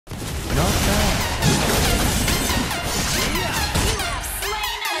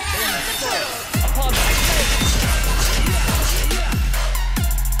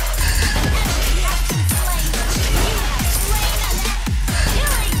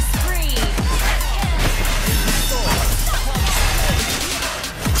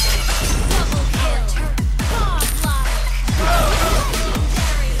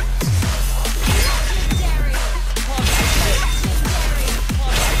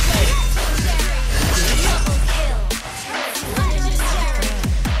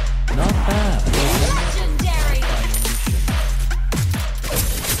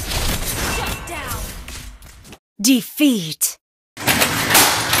Defeat.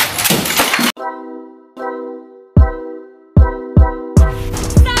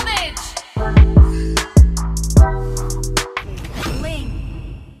 Savage! Ling.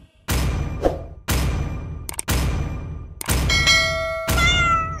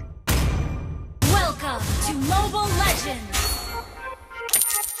 Welcome to Mobile Legends.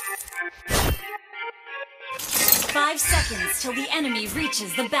 5 seconds till the enemy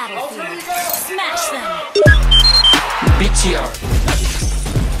reaches the battlefield. Smash them! BTR.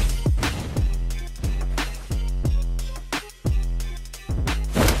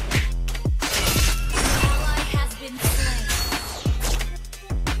 Ally has been slain.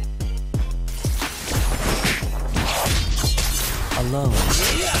 Alone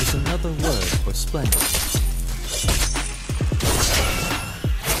is another word for splendid.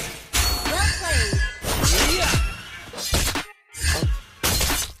 Well played.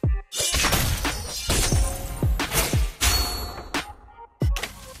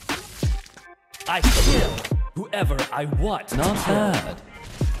 I kill whoever I want. Not bad.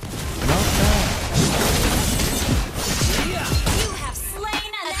 Not bad. You have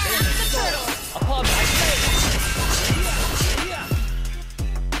slain an enemy turtle. Upon my face.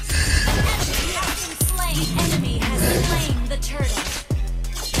 An enemy has been slain. Enemy has slain the turtle.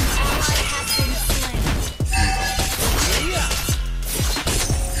 An ally has been slain.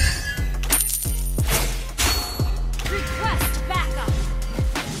 Request backup.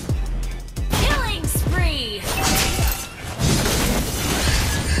 Killing spree.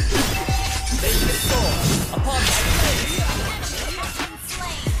 Upon my face. An enemy has been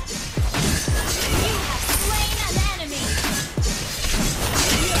slain. You have slain an enemy.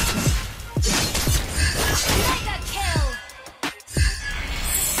 Mega kill.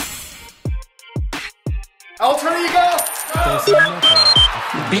 Alter Ego! There's another.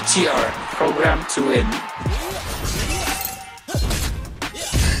 BTR. Program to win.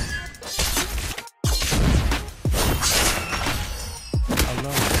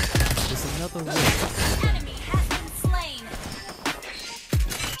 Alone is another word. Enemy has been slain.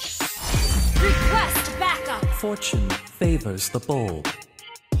 Request backup. Fortune favors the bold.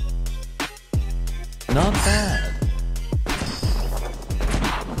 Not bad.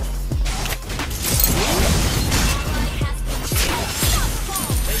 Ally has been slain.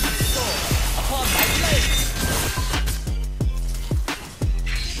 Upon my face.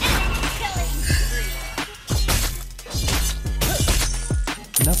 Enemy killing spree.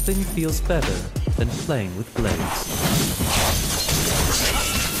 Nothing feels better than playing with blades.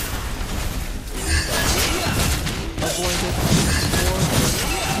 Avoid it or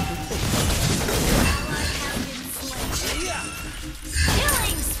Ally has been slain.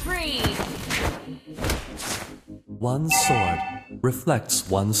 Killing spree. one sword reflects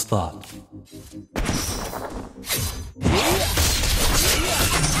one's thought.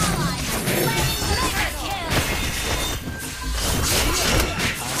 Ally has slain. Mega kill.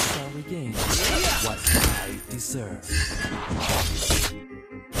 I shall regain what I deserve.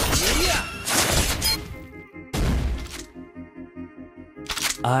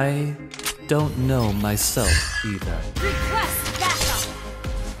 I don't know myself either. Request backup.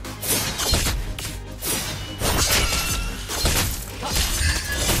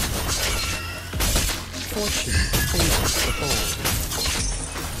 Fortune favors the bold.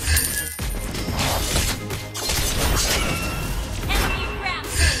 Enemy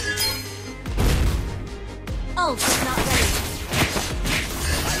rampage. Ult is not ready.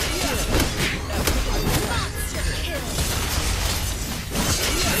 Monster kill.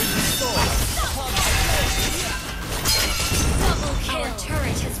 Double kill. Our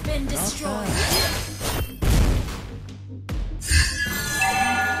turret has been destroyed.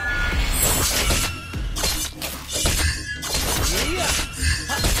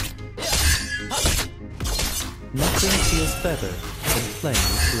 Nothing feels better than playing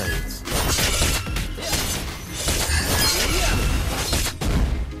with blades.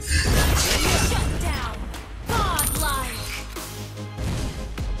 Shut down. Godlike.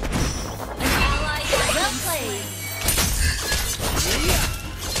 An ally has well played.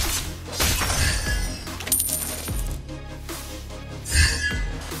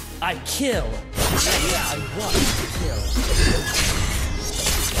 I kill whoever I want to kill.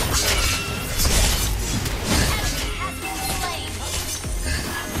 Enemy has been slain.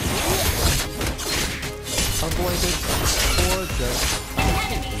 Avoid it or just An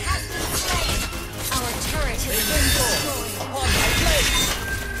enemy has been slain. Our turret has been destroyed. Upon my face.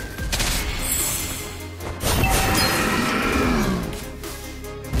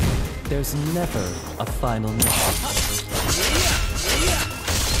 there's never a final mission.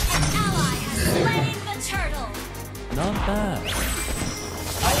 An ally has slain the turtle. Not bad.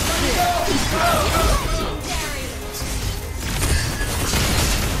 Legendary.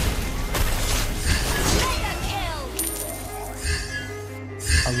 Mega kill.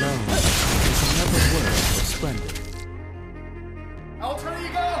 Alone is another word for splendid. Alter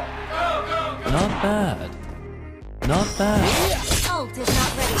ego! Go, go, go! Not bad. Not bad. Ult is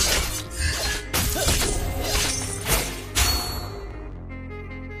not ready.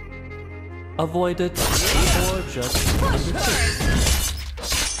 Avoid it or just undertake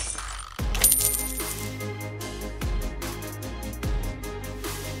it.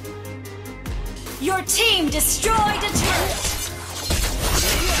 Your team destroyed a turret.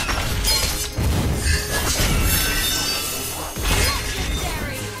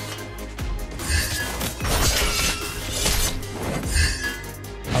 Legendary.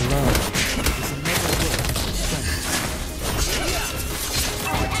 Alone is another word for splendid.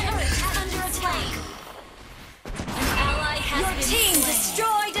 Our turret is under attack. An ally has Your been team slain.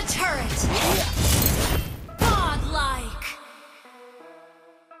 Destroyed a turret. Godlike.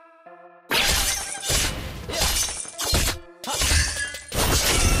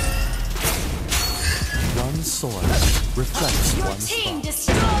 One sword reflects Your one's team thought.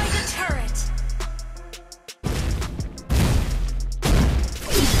 destroyed a turret.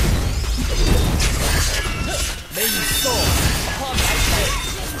 May you soar upon my blade.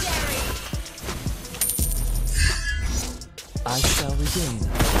 Legendary. I shall regain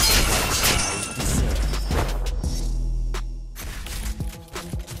what I deserve.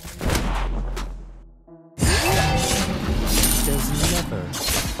 There's never a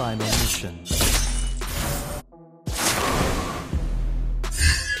final mission.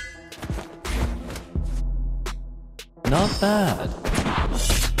 Not bad.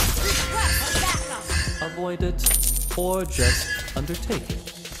 Request backup. Avoid it or just undertake it.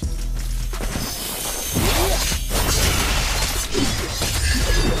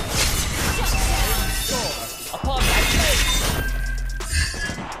 Upon my blade.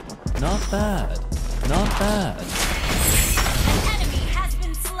 Not bad. Not bad. An enemy has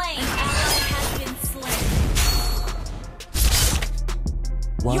been slain. An ally has been slain.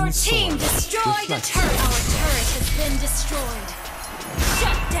 One Your sword team destroyed a reflects turret. Our one's thought. turret has been destroyed.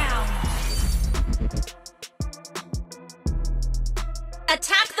 Shut down.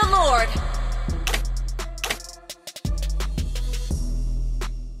 Attack the Lord.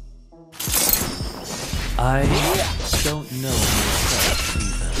 I don't know myself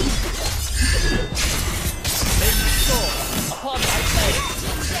either. May you soar upon my blade.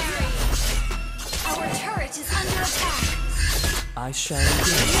 Legendary. Our turret is under attack. I shall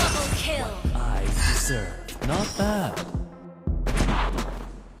regain Double kill. I deserve. Not bad.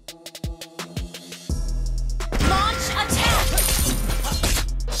 Launch attack.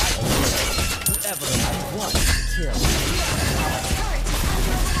 Whoever I want to kill. Our turret is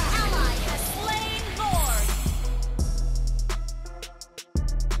under attack. Ally has slain Lord.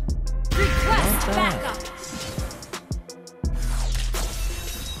 Request Not bad. backup.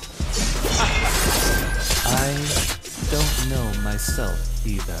 I don't know myself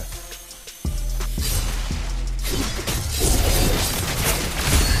either.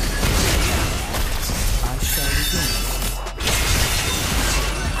 I shall regain.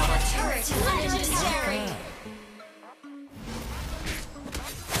 Our turret is under attack.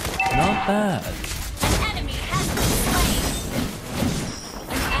 Not bad. An enemy has been slain.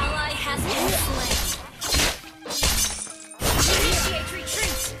 An ally has been slain. Initiate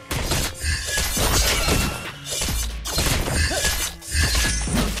retreat.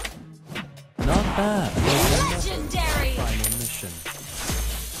 Not bad. There's another Legendary. final mission.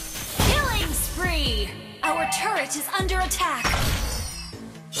 Killing spree. Our turret is under attack.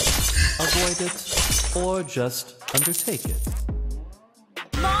 Avoid it or just undertake it.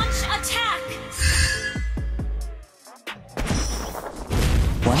 Launch attack.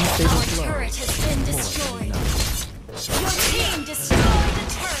 One fatal Our blow. turret has been More than destroyed. enough. Your team destroyed the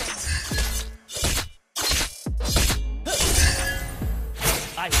turret.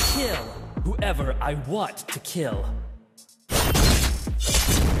 I kill whoever I want to kill.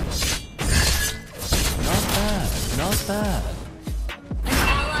 Not bad. Not bad. An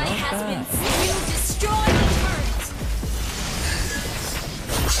ally Not has bad. been slain. You destroyed the turret.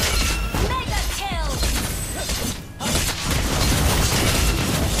 Mega kill.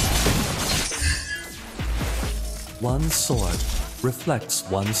 One sword reflects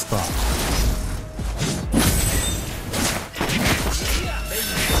one's thought. May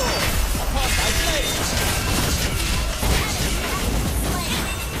you soar upon my blade.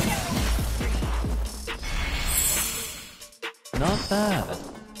 Not bad.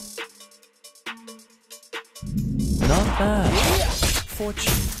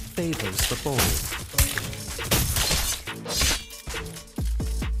 Fortune favors the bold.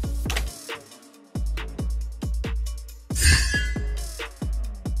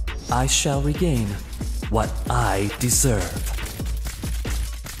 I shall regain what I deserve.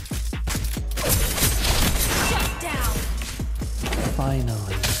 Shut down.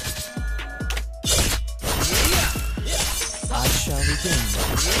 Finally. I shall regain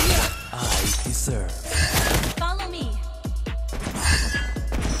what I deserve. Follow me.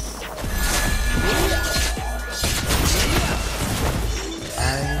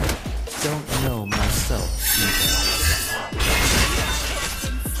 I don't know myself either.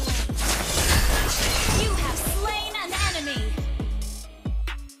 You have slain an enemy.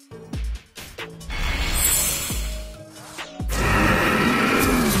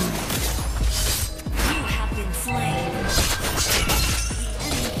 You have been slain. The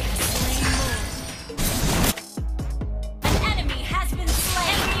enemy has slain more. An enemy has been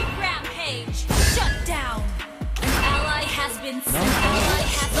slain. Enemy rampage. Shut down. An ally has been slain. Ally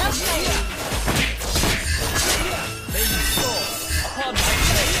has been slain. May you soar upon my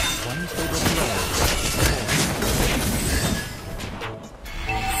blade. One fatal blow.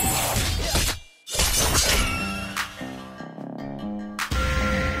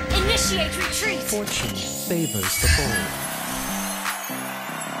 Initiate retreat. Fortune favors the bold.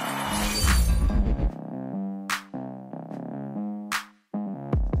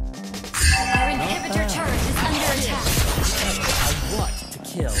 Our inhibitor turret is under attack. I want to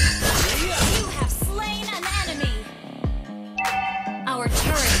kill. You have slain an enemy. Our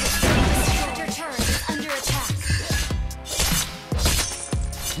inhibitor turret is under attack.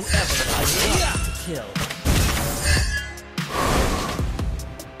 Whoever I want to kill.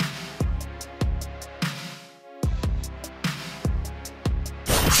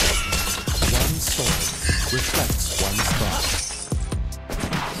 One sword reflects one's thought.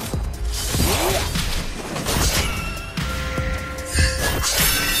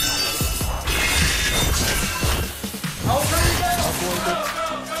 I'll turn you down.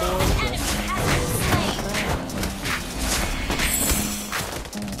 Enemy has been slain.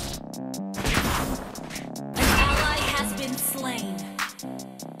 An ally has been slain.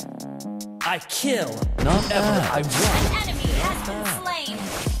 I kill. Not Whoever bad. I want. An enemy has been slain.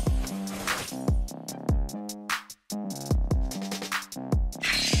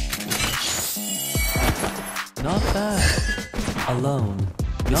 Not bad. Alone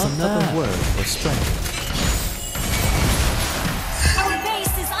is another word for strength. Our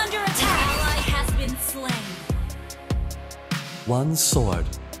base is under attack. Ally has been slain. One sword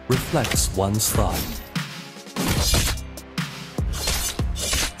reflects one's thought.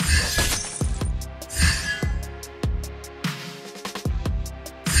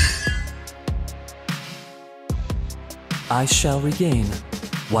 I shall regain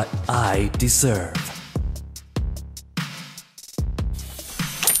what I deserve.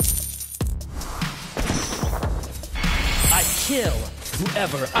 I kill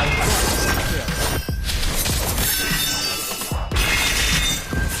whoever I want to kill.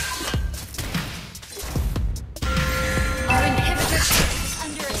 Our inhibitor turret is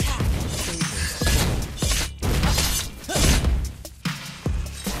under attack.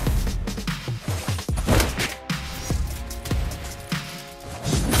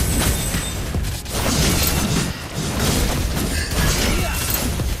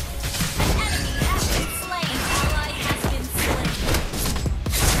 An enemy has been slain. Ally has been slain.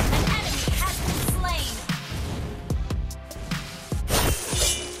 An enemy has been slain.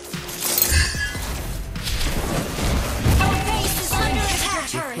 Our base is under attack.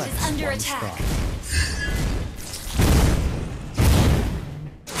 Turret is under attack.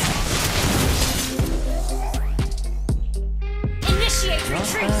 Initiate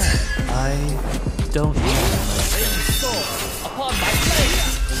retreat. I don't know myself. May you soar upon my blade.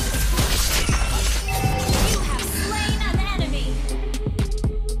 You have slain an enemy.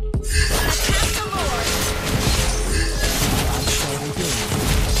 Attack the Lord. I shall regain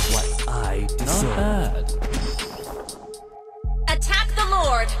what I deserve. Not bad. Attack the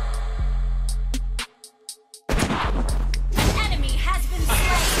Lord. An enemy has been slain.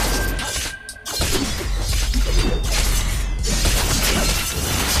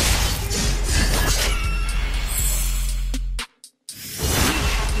 You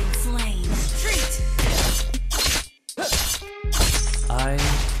have been slain. Retreat. I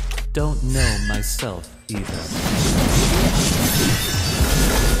don't know myself either.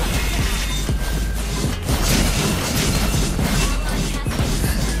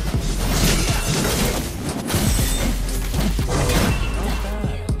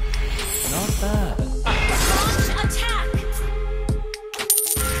 Not bad. Launch attack.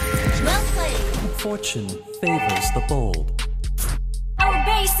 Fortune favors the bold. Our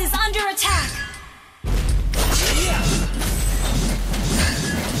base is under attack.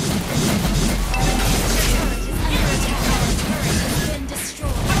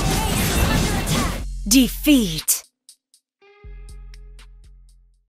 Defeat.